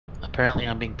Apparently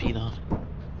I'm being peed on.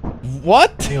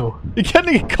 What? Ew. You're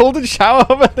getting a golden shower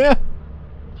over there?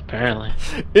 Apparently.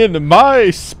 In my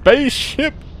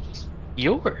spaceship?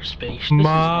 Your spaceship.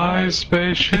 My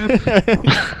spaceship.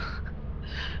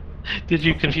 Did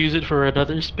you confuse it for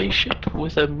another spaceship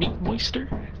with a meat moister?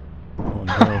 Oh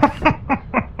no.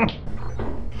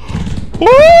 Woo!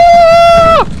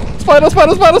 Spider,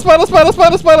 spider, spider, spider, spider,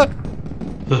 spider, spider!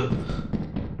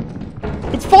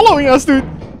 It's following us, dude!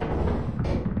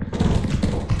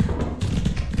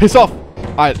 Piss off!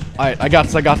 Alright, I got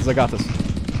this, I got this, I got this.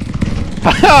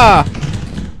 Haha!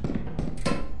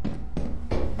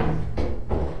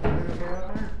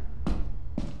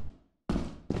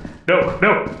 No,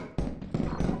 no!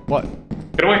 What?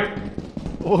 Get away!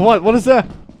 What is that?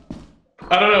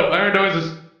 I don't know, I heard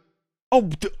noises. Oh,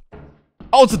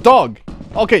 oh, it's a dog!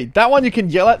 Okay, that one you can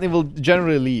yell at and it will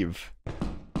generally leave.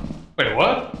 Wait,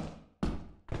 what?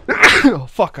 Oh,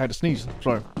 fuck, I had to sneeze.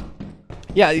 Sorry.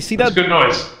 Yeah, you see that? That's good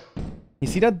noise. You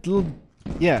see that little...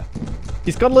 Yeah.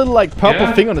 He's got a little, like, purple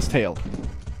thing on his tail.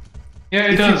 Yeah,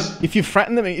 it does. If you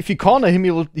threaten him, if you corner him,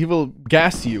 he will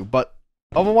gas you, but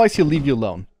otherwise he'll leave you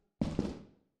alone.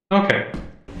 Okay.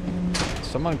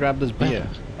 Someone grab this beer.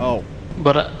 Oh.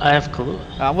 But I have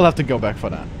Kahlua. We'll have to go back for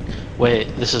that.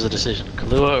 Wait, this is a decision.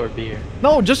 Kahlua or beer?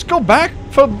 No, just go back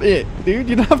for it, dude.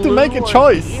 You don't have to make a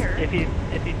choice. If you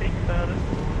think about it.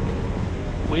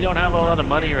 We don't have a lot of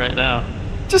money right now.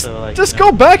 Just, so, like, just you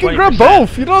know, go back and grab 20%.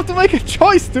 both. You don't have to make a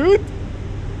choice, dude.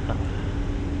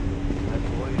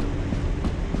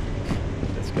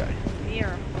 This guy. Beer,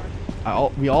 of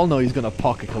course. We all know he's gonna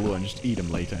pocket Kahlua and just eat him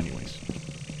later, anyways.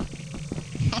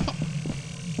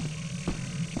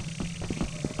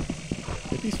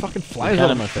 Get these fucking flies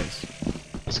out of my face.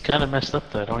 It's kind of messed up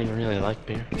though. I don't even really like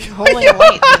beer. Holy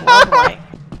white, the world white.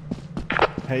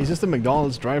 Hey, is this the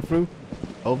McDonald's drive-thru?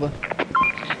 Over.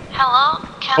 Hello,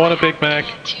 can I want a have Big Mac.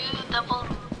 2 double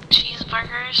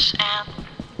cheeseburgers and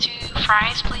 2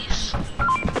 fries, please?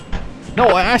 No,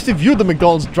 I asked if you're the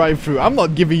McDonald's drive-thru. I'm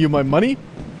not giving you my money.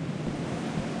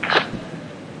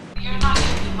 You're not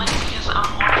giving me money because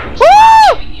I'm ordering, so Woo!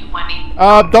 I'm giving you money.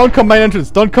 Don't come main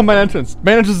entrance. Don't come main entrance.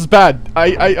 Main entrance is bad.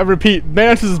 I repeat, main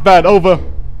entrance is bad. Over.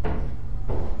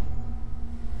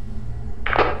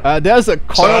 There's a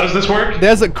coil. So how does this work?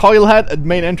 There's a coil head at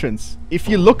main entrance. If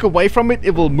you look away from it,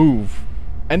 it will move.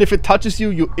 And if it touches you,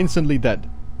 you're instantly dead.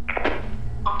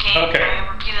 Okay, Okay.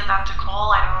 I repeated that to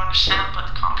Cole. I don't understand, but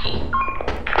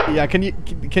copy. Yeah, can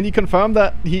you confirm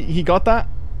that he got that?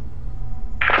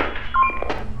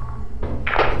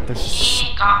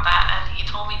 He got that, and he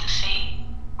told me to say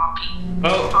copy.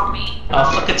 Oh. Copy.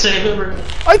 I'll fucking say Uber.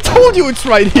 I told you it's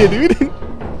right here, dude.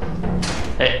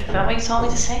 Hey, Is that what you told me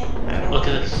to say? look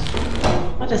at this.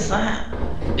 What is that?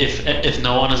 If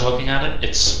no one is looking at it,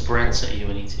 it sprints at you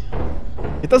and eats you.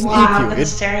 It doesn't Wow, I'm eat gonna you.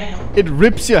 stare at him. It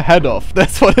rips your head off.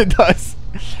 That's what it does.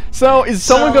 So is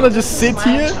someone gonna just sit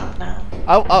here? Now.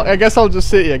 I guess I'll just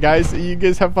sit here, guys. You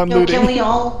guys have fun Yo, looting. can we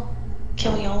all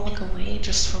look away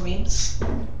just for memes?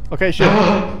 Okay, shit.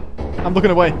 I'm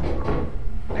looking away.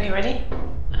 Are you ready?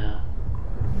 Yeah.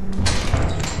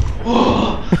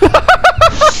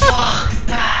 Fuck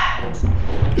that!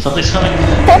 Something's coming.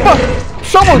 Papa!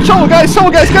 Shovel, guys,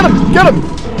 get him! Get him!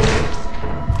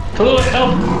 Kahlua,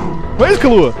 help! Where's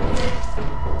Kahlua?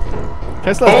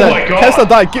 Kessler's Oh dead. my God. Kessler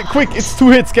died. Get quick, it's 2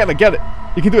 hits. Get it.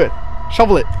 You can do it.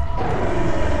 Shovel it.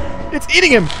 It's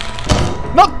eating him!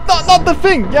 Not the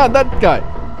thing! Yeah, that guy.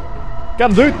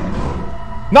 Got him, dude.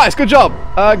 Nice, good job.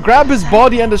 Grab his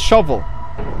body and his shovel.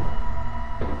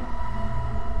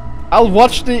 I'll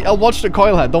watch the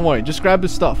coil head, don't worry. Just grab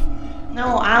his stuff.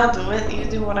 No, I'll do it. You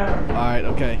do whatever. Alright,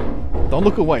 okay. Don't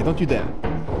look away, don't you dare.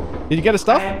 Did you get his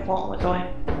stuff? I won't look away.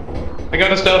 I got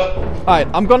the stuff. Alright,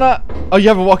 I'm gonna... Oh, you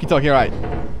have a walkie-talkie, alright.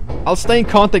 I'll stay in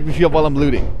contact with you while I'm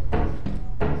looting.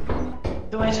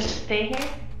 Do I just stay here?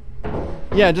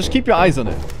 Yeah, just keep your eyes on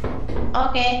it.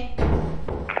 Okay. Can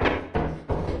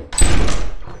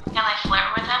I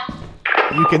flirt with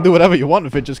him? You can do whatever you want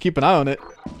with it, just keep an eye on it.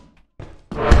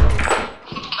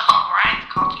 Alright,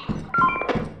 copy.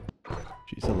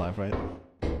 She's alive, right?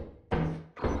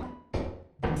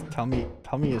 Tell me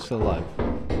you're still alive.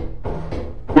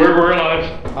 We're alive.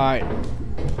 Alright.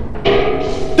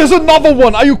 There's another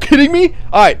one! Are you kidding me?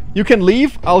 Alright, you can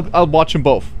leave. I'll watch them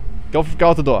both. Go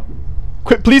out the door.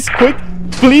 Quick, please, quick!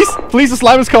 Please, the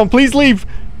slime is coming. Please leave.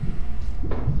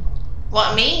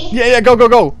 What, me? Yeah, go.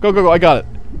 I got it.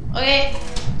 Okay.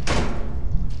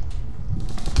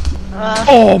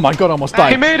 Oh my god, I almost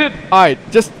died. He made it. Alright,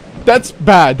 that's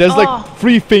bad. There's Oh. like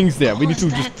 3 things there. We need to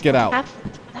What was just that? get out. What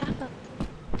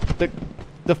happened?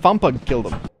 The thumper killed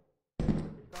him.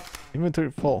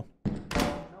 Inventory full.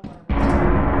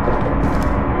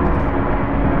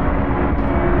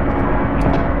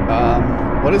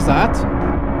 What is that?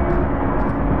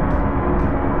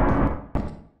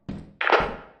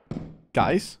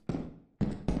 Guys?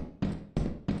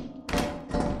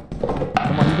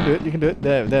 Come on, you can do it, you can do it.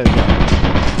 There we go.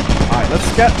 Alright,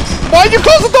 let's get... Why did you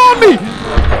close the door on me?!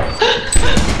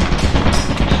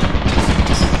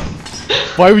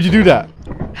 Why would you do that?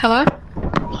 Hello?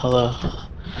 Hello.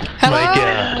 Hello? My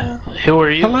God. Who are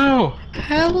you? Hello.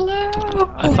 Hello?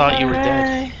 I thought you were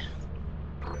dead.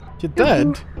 You're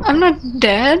dead? I'm not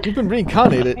dead. You've been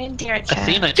reincarnated. Reindeer I chat.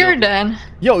 seen it. You're dead.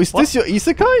 Yo, is What? this your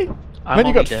isekai? I'm Man, you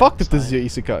only got dead, fucked if this is fine. your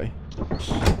isekai.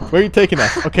 Where are you taking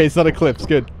us? Okay, it's not Eclipse.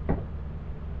 Good.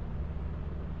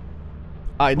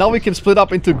 Alright, now we can split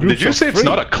up into groups. Did you of say it's 3.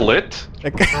 not a clit?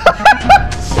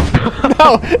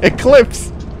 No,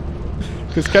 Eclipse.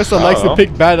 Because Kessa likes to Oh.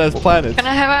 pick badass planets. Can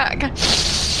I have a...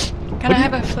 Can I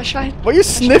have a flashlight? Why are you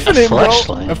sniffing A it, bro?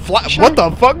 flashlight? What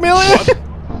the fuck, Milia?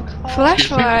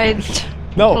 Flashlight.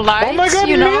 No. Lights, Oh my God,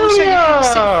 you know, so you can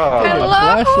see.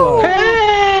 Milia! Hello?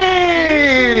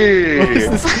 Hey! What is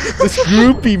this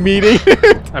groupie meeting?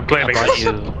 I'm playing I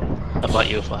bought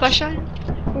you a flash. Flashlight?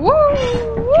 Woo!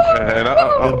 And,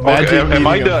 The magic am I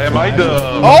meaning of am I the?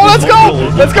 Oh, let's go!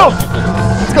 Let's go!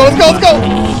 Let's go, let's go, let's go!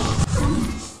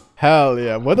 Hell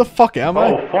yeah. Where the fuck am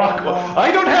I? Oh fuck!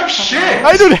 I don't have shit.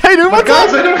 I don't hate it. What's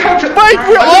Guys, up? I don't have. Wait,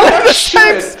 we're I all don't in have the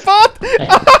same shit. spot!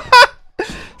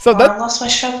 So Oh, I that lost my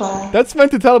shovel. that's meant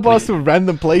to teleport us to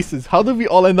random places. How do we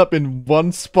all end up in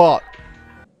one spot?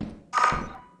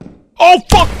 Oh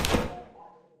fuck!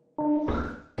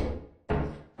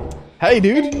 Hey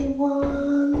dude,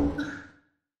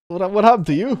 what happened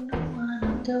to you?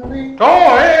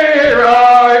 Oh hey!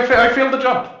 I failed the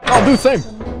jump. Oh dude, same.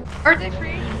 Are they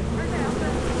free?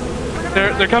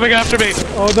 They're coming after me.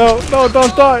 Oh no, no,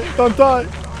 don't die, don't die.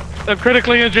 I'm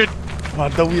critically injured. Oh,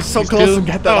 though we're so close to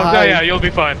get that Oh high. yeah, you'll be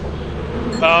fine.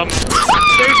 Save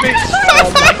me.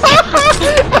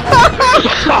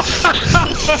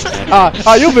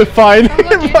 You'll be fine. You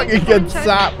fucking get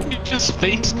zapped. You just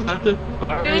face planted.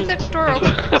 Can you get the door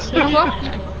open? Hello?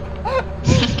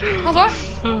 Hello?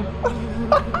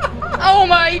 Oh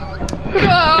my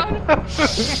god!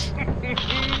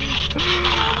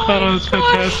 Oh, that's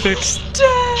fantastic.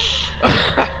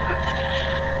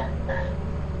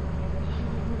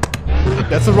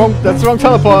 That's the wrong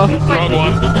teleport. Wrong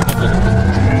one.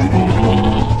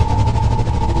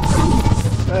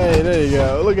 Hey, there you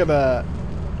go. Look at that.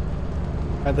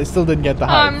 And they still didn't get the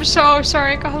high. I'm so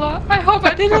sorry, Carla. I hope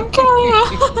I didn't kill you.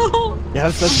 Yeah,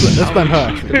 let's blame her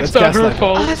actually. It's Let's not her gaslight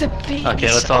fault. Oh, the beast.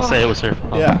 Okay, let's all say it was her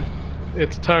fault. Yeah.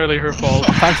 It's entirely her fault.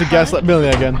 Time to gaslight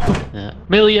Milia again. Yeah.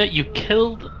 Milia, you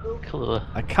killed Kahlua.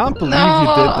 I can't believe you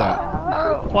did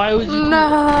that. Why would you?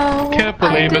 No. Can't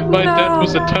believe it. My death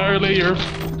was entirely your.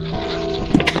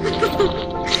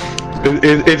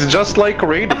 It's just like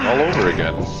raiding all over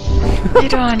again. You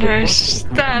don't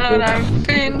understand what I've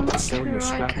been through.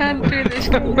 I can't do this.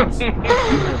 You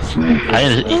Are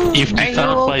you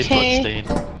found my okay? bloodstain.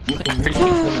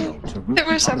 There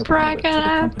was a bracket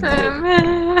after me.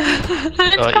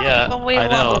 Oh yeah, But we I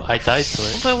know. won. I died to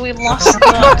it. But we lost the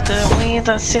dog, didn't we?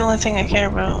 That's the only thing I care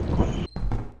about.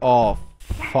 Oh,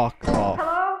 fuck off.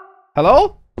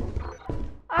 Hello?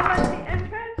 I'm at the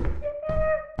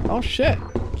entrance. Oh shit.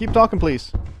 Keep talking,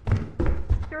 please.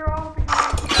 You're all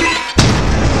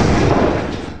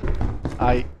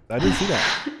I didn't see that.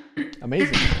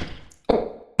 Amazing.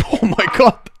 Oh my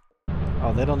god.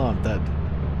 Oh, they don't know I'm dead.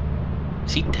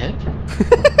 Is he dead?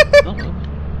 No.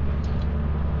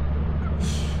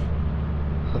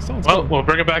 Oh, someone's Well, coming. we'll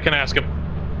bring him back and ask him.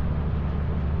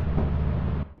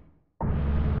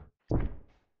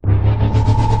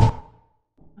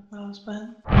 That was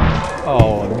bad.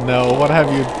 Oh no, what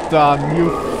have you done, you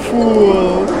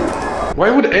fool? Why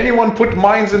would anyone put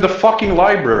mines in the fucking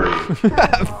library?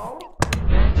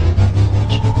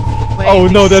 Oh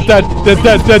no, they're dead.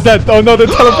 Oh no, they're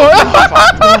teleport.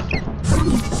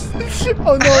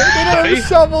 Oh no, they don't have a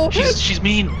shovel. She's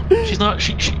mean. She's not.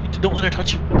 She don't let her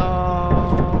touch you.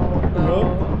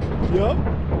 Yup.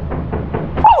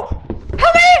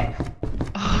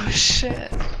 Oh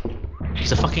shit.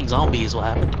 She's a fucking zombie. Is what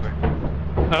happened to her.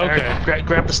 Okay.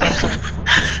 Grab the stop sign.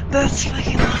 That's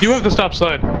fucking awesome. You have the stop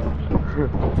sign.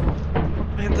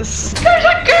 This. There's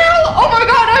a girl! Oh my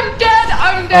god, I'm dead!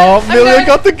 I'm dead! Oh, I'm Milia dead.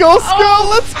 got the ghost girl. Oh,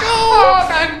 Let's go.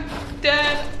 Fuck, I'm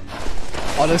dead.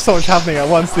 Oh, there's so much happening at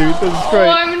once, dude. This is Oh, great.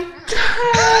 I'm dead.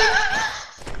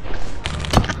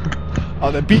 Oh,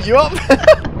 they beat you up.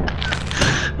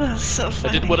 That's so I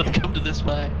funny. didn't want it to come to this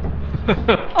way.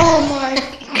 Oh my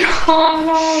god,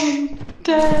 I'm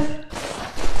dead.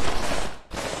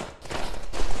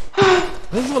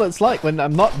 This is what it's like when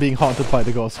I'm not being haunted by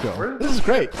the ghost girl. This is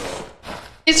great.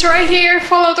 It's right here.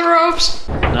 Follow the ropes.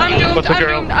 I'm doomed. What's the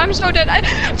girl? I'm so dead.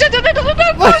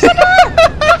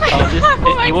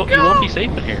 You won't be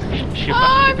safe in here.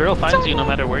 The girl finds you no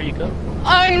matter where you go.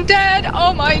 I'm dead.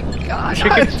 Oh my god. She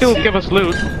can still give us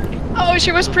loot. Oh,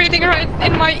 she was breathing right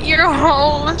in my ear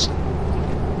holes.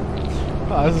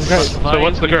 Oh, this is great. So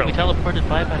what's the girl? We teleported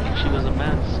by back and she was a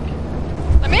mask.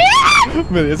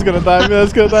 Milia's gonna die.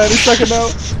 Milia's gonna die any second now.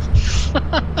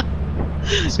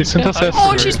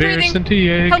 Oh, she's breathing.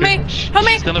 Help me! Help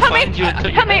me! Help me!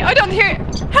 Help me! I don't hear it.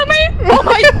 Help me! Oh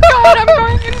my god, I'm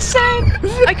going insane!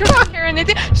 I can't hear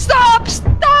anything. Stop!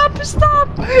 Stop! Stop!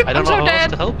 I don't know how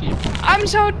else to help you. I'm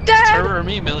so dead! Her or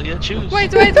me, Milia, choose.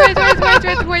 Wait! Don't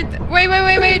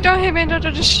hit me!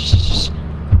 Don't. Shh.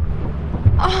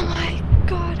 Oh my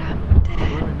god, I'm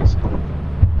dead.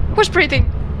 Who's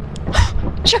breathing?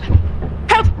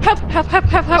 Help!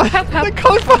 The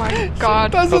coach Oh my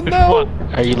god. doesn't know.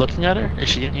 Are you looking at her? Is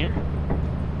she in here?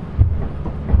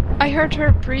 I heard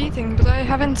her breathing, but I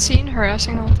haven't seen her a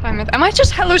single time. Am I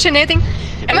just hallucinating?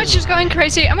 Am I just going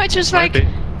crazy? Am I just like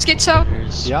schizo?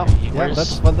 Yeah,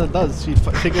 that's what that does. She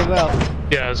figured it out.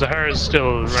 Yeah, Zahara's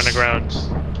still running around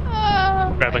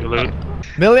grabbing loot.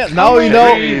 Milia, now you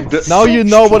know. Now you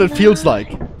know what it feels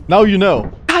like. Now you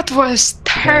know. That was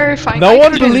terrifying. No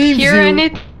one I couldn't believes hear you.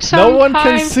 It No one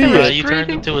can see it. You turned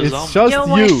into a It's zombie. just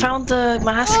Yo, you. I found the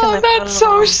mask and I Oh, put that's it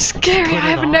so on. scary. Put it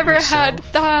I've on never yourself.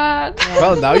 had that.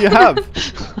 Well, now you have.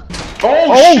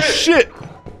 Oh, shit!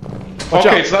 Watch Okay,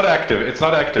 out. it's not active. It's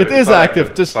not active. It is not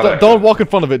active. Just It's not don't walk in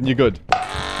front of it and you're good.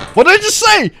 What did I just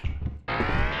say?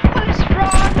 What is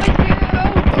wrong with you?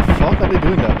 What the fuck are they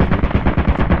doing that?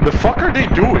 The fuck are they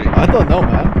doing? I don't know,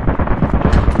 man.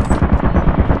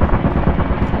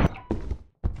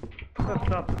 That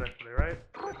stops eventually, right?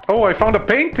 Oh, I found a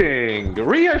painting.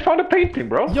 I found a painting,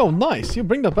 bro. Yo, nice. You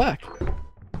bring that back.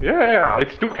 Yeah,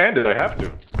 it's two-handed. I have to.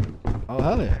 Oh,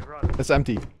 hell yeah. It's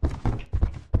empty.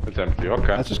 It's empty.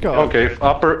 Okay. Let's just go. Okay, if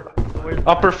upper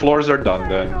floors are done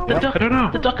then. Yep. I don't know.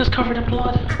 The duck is covered in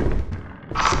blood.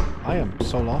 I am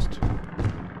so lost.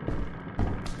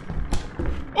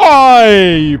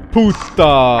 Oi,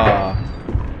 puta!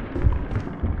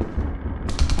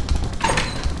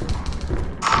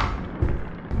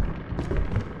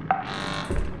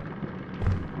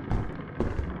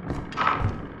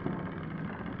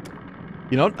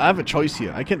 You know, I have a choice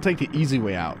here. I can take the easy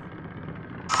way out.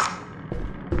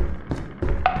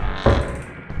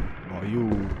 Oh, you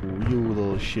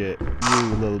little shit.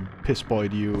 You little piss boy,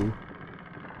 you.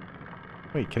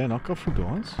 Wait, can I not go through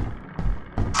doors?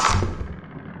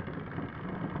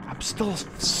 I'm still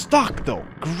stuck, though.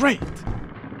 Great.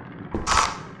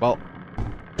 Well.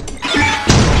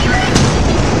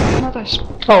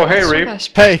 Oh, hey, Reeve.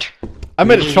 Hey, I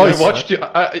made a choice. I watched you.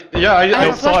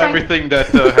 I saw everything that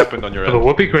happened on your end.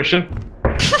 Whoopee, Christian.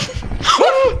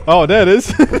 Oh, there it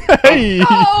is. Hey.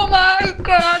 Oh my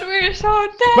god, we're so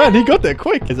dead. Man, he got there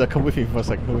quick. Is that come with me for a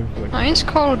second? Come with me for a second. Mine's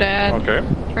cold, Dad. Okay.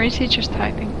 Or is he just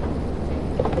typing?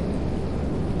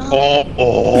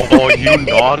 Oh, you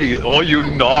naughty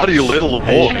little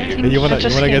boy. Hey, you wanna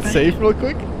get safe real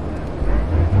quick?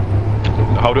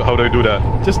 How do I do that?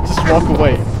 Just walk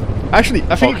away. Actually,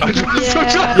 I think.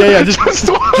 Yeah.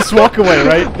 Just walk away,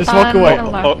 right? Just walk away.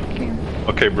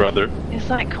 Okay, brother. Is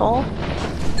that cold?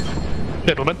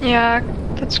 Gentlemen. Yeah,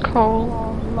 that's cold.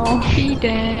 Oh no. He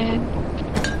dead.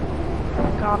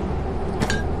 Oh god.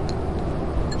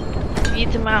 Eat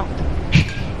him out.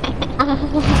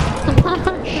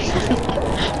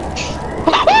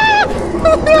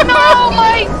 Oh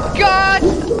my god!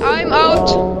 I'm out.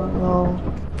 Oh no.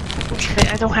 Okay,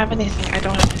 I don't have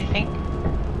anything.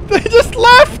 They just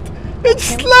left. They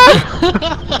just left.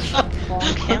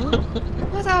 Bonk him.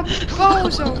 What a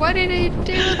bozo! Why did he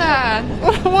do that?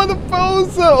 What a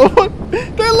bozo!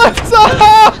 They left so.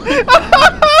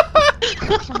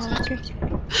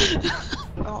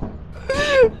 Oh.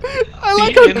 I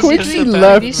like how quick she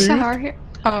left, These dude. are here.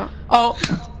 Oh.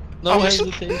 No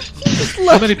hesitation.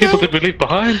 How many people did we leave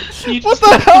behind? What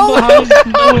the hell?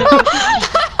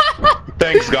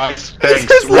 Thanks, guys. Thanks.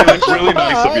 Just left Really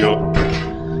nice of you.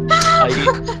 I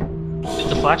did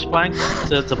the flashbang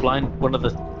to blind one of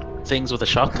the things with a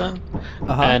shotgun,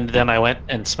 and then I went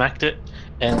and smacked it,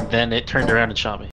 and then it turned around and shot me.